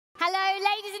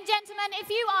and gentlemen, if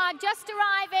you are just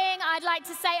arriving, I'd like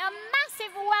to say a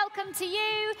massive welcome to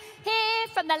you here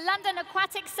from the London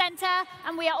Aquatic Centre,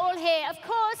 and we are all here, of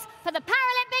course, for the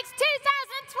Paralympics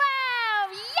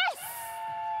 2012! Yes!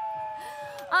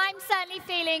 I'm certainly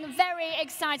feeling very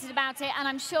excited about it, and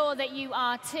I'm sure that you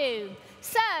are too.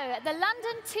 So, the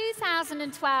London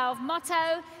 2012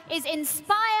 motto is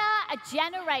Inspire a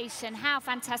Generation. How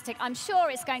fantastic. I'm sure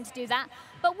it's going to do that.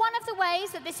 But one of the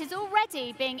ways that this is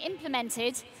already being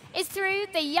implemented is through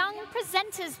the Young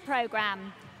Presenters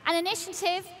Programme, an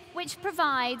initiative which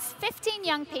provides 15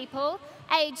 young people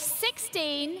aged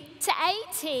 16 to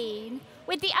 18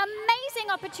 with the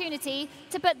amazing opportunity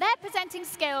to put their presenting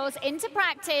skills into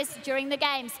practice during the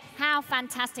Games. How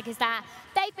fantastic is that?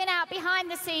 They've been out behind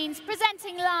the scenes,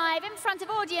 presenting live in front of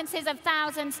audiences of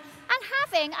thousands and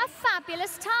having a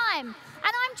fabulous time.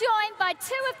 And I'm joined by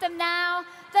two of them now,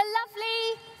 the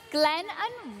lovely Glenn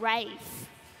and Raif.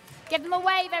 Give them a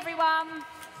wave, everyone.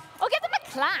 Or give them a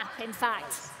clap, in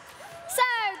fact. So,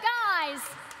 guys,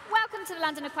 welcome to the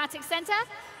London Aquatic Centre.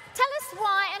 Tell us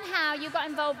why and how you got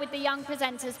involved with the Young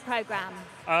Presenters Programme.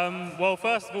 Well,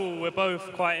 first of all, we're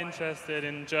both quite interested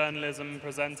in journalism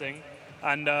presenting,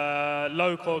 and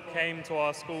local came to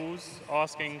our schools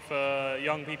asking for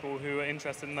young people who are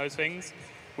interested in those things.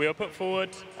 We were put forward,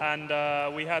 and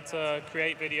we had to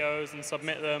create videos and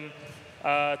submit them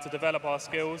to develop our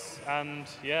skills, and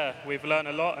yeah, we've learned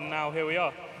a lot, and now here we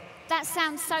are. That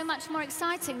sounds so much more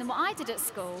exciting than what I did at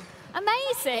school.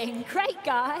 Amazing, great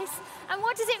guys. And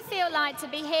what does it feel like to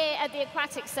be here at the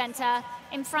Aquatic Centre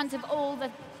in front of all the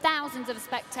thousands of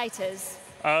spectators?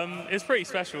 It's pretty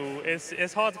special.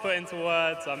 It's hard to put into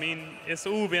words. I mean, it's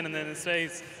all been an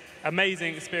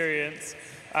amazing experience,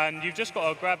 and you've just got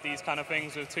to grab these kind of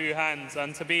things with two hands,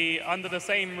 and to be under the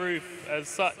same roof as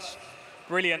such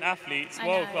brilliant athletes,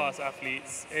 world-class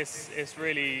athletes, it's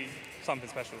really something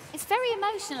special. It's very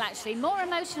emotional, actually, more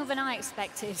emotional than I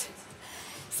expected.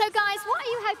 So, guys, what are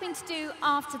you hoping to do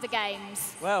after the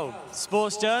Games? Well,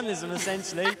 sports journalism,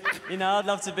 essentially. You know, I'd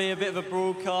love to be a bit of a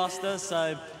broadcaster,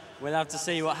 so we'll have to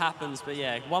see what happens. But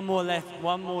yeah, one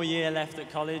more year left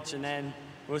at college, and then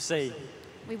we'll see.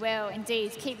 We will,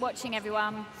 indeed. Keep watching,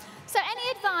 everyone. So,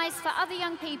 any advice for other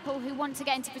young people who want to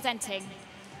get into presenting?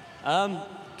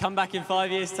 Come back in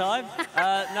 5 years' time.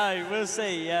 No, we'll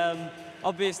see.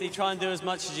 Obviously, try and do as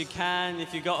much as you can.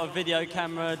 If you've got a video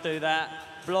camera, do that.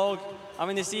 Blog. I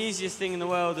mean, it's the easiest thing in the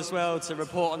world as well to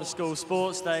report on a school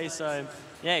sports day, so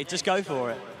yeah, just go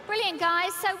for it. Brilliant,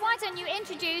 guys. So why don't you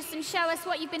introduce and show us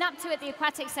what you've been up to at the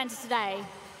Aquatic Centre today?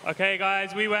 Okay,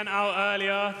 guys, we went out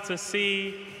earlier to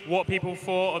see what people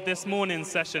thought of this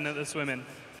morning's session at the swimming.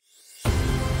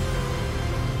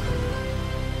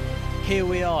 Here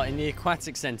we are in the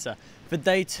Aquatic Centre for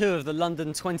day 2 of the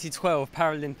London 2012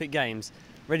 Paralympic Games,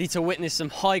 ready to witness some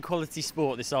high-quality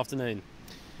sport this afternoon.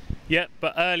 Yep,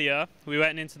 but earlier we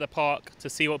went into the park to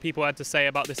see what people had to say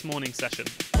about this morning's session.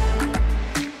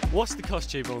 What's the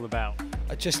costume all about?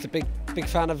 Just a big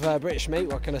fan of British meat,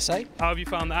 what can I say? How have you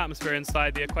found the atmosphere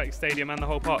inside the aquatic stadium and the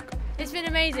whole park? It's been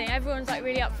amazing, everyone's like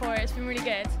really up for it, it's been really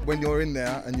good. When you're in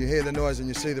there and you hear the noise and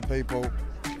you see the people,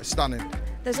 it's stunning.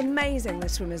 There's amazing, the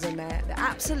swimmers in there. They're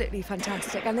absolutely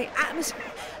fantastic, and the atmosphere,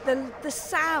 the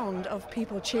sound of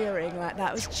people cheering like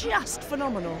that was just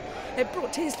phenomenal. It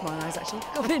brought tears to my eyes, actually.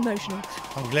 Got a bit emotional.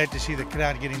 I'm glad to see the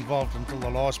crowd get involved until the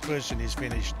last person is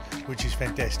finished, which is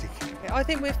fantastic. I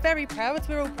think we're very proud.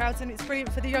 We're all proud, and it's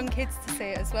brilliant for the young kids to see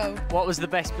it as well. What was the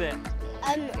best bit?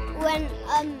 When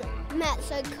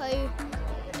Mexico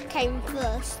came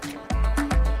first.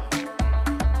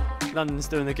 London's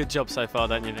doing a good job so far,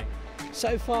 don't you think?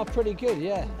 So far, pretty good,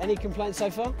 yeah. Any complaints so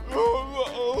far?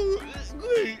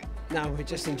 No, we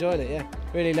just enjoyed it, yeah.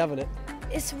 Really loving it.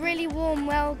 It's a really warm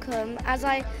welcome, as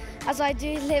I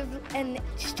do live in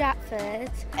Stratford.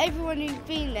 Everyone who's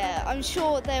been there, I'm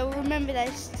sure they'll remember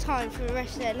this time for the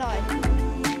rest of their life.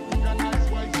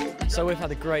 So we've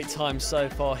had a great time so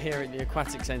far here at the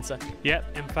Aquatic Centre.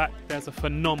 Yep, in fact, there's a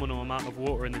phenomenal amount of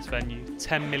water in this venue,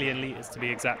 10 million litres to be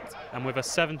exact. And with a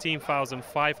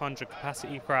 17,500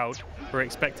 capacity crowd, we're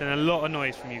expecting a lot of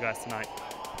noise from you guys tonight.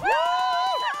 Woo!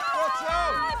 What's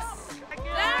up?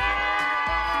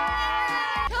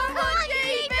 Come on,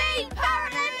 GB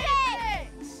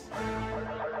Paralympics!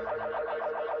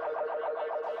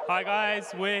 Hi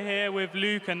guys, we're here with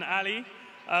Luke and Ali.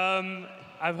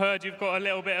 I've heard you've got a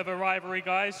little bit of a rivalry,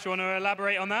 guys. Do you want to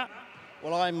elaborate on that?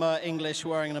 Well, I'm English,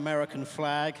 wearing an American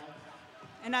flag.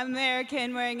 And I'm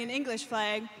American, wearing an English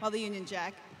flag, while the Union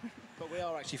Jack. But we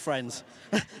are actually friends.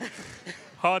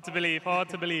 Hard to believe, hard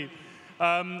to believe.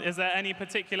 Is there any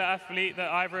particular athlete that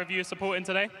either of you are supporting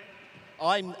today?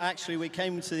 We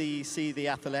came to see the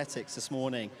athletics this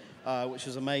morning, which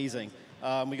was amazing.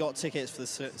 We got tickets for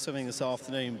the swimming this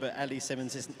afternoon, but Ellie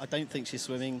Simmons I don't think she's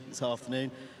swimming this afternoon.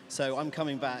 So I'm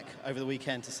coming back over the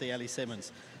weekend to see Ellie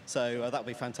Simmons. So that'll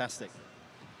be fantastic.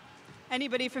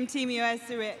 Anybody from Team US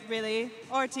do it, really,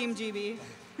 or Team GB?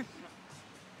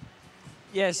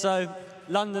 Yeah, so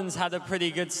London's had a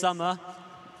pretty good summer.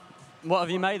 What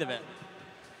have you made of it?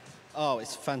 Oh,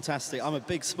 it's fantastic. I'm a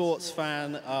big sports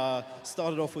fan.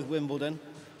 Started off with Wimbledon,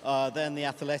 then the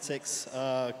athletics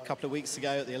a couple of weeks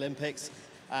ago at the Olympics,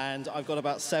 and I've got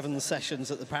about 7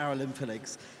 sessions at the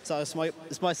Paralympics. So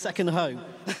it's my second home.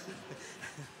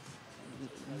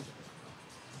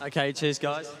 Okay, cheers,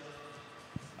 guys.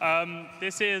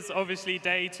 This is obviously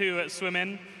day 2 at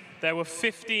swimming. There were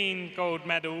 15 gold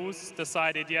medals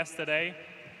decided yesterday.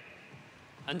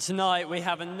 And tonight we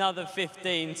have another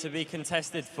 15 to be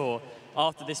contested for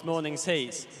after this morning's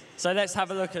heats. So let's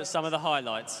have a look at some of the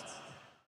highlights.